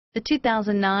The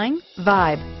 2009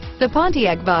 Vibe. The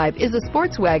Pontiac Vibe is a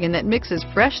sports wagon that mixes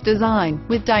fresh design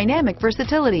with dynamic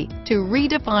versatility to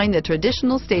redefine the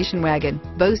traditional station wagon.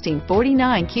 Boasting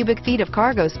 49 cubic feet of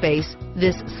cargo space,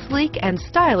 this sleek and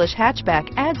stylish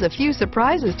hatchback adds a few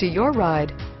surprises to your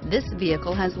ride. This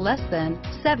vehicle has less than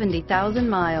 70,000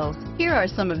 miles. Here are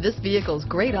some of this vehicle's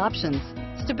great options: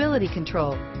 stability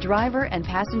control, driver and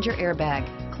passenger airbag,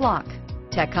 clock,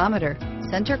 tachometer,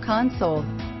 center console,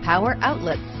 power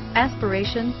outlets,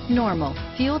 aspiration, normal,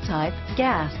 fuel type,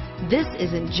 gas. This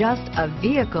isn't just a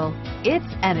vehicle,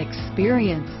 it's an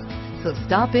experience. So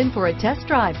stop in for a test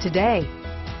drive today.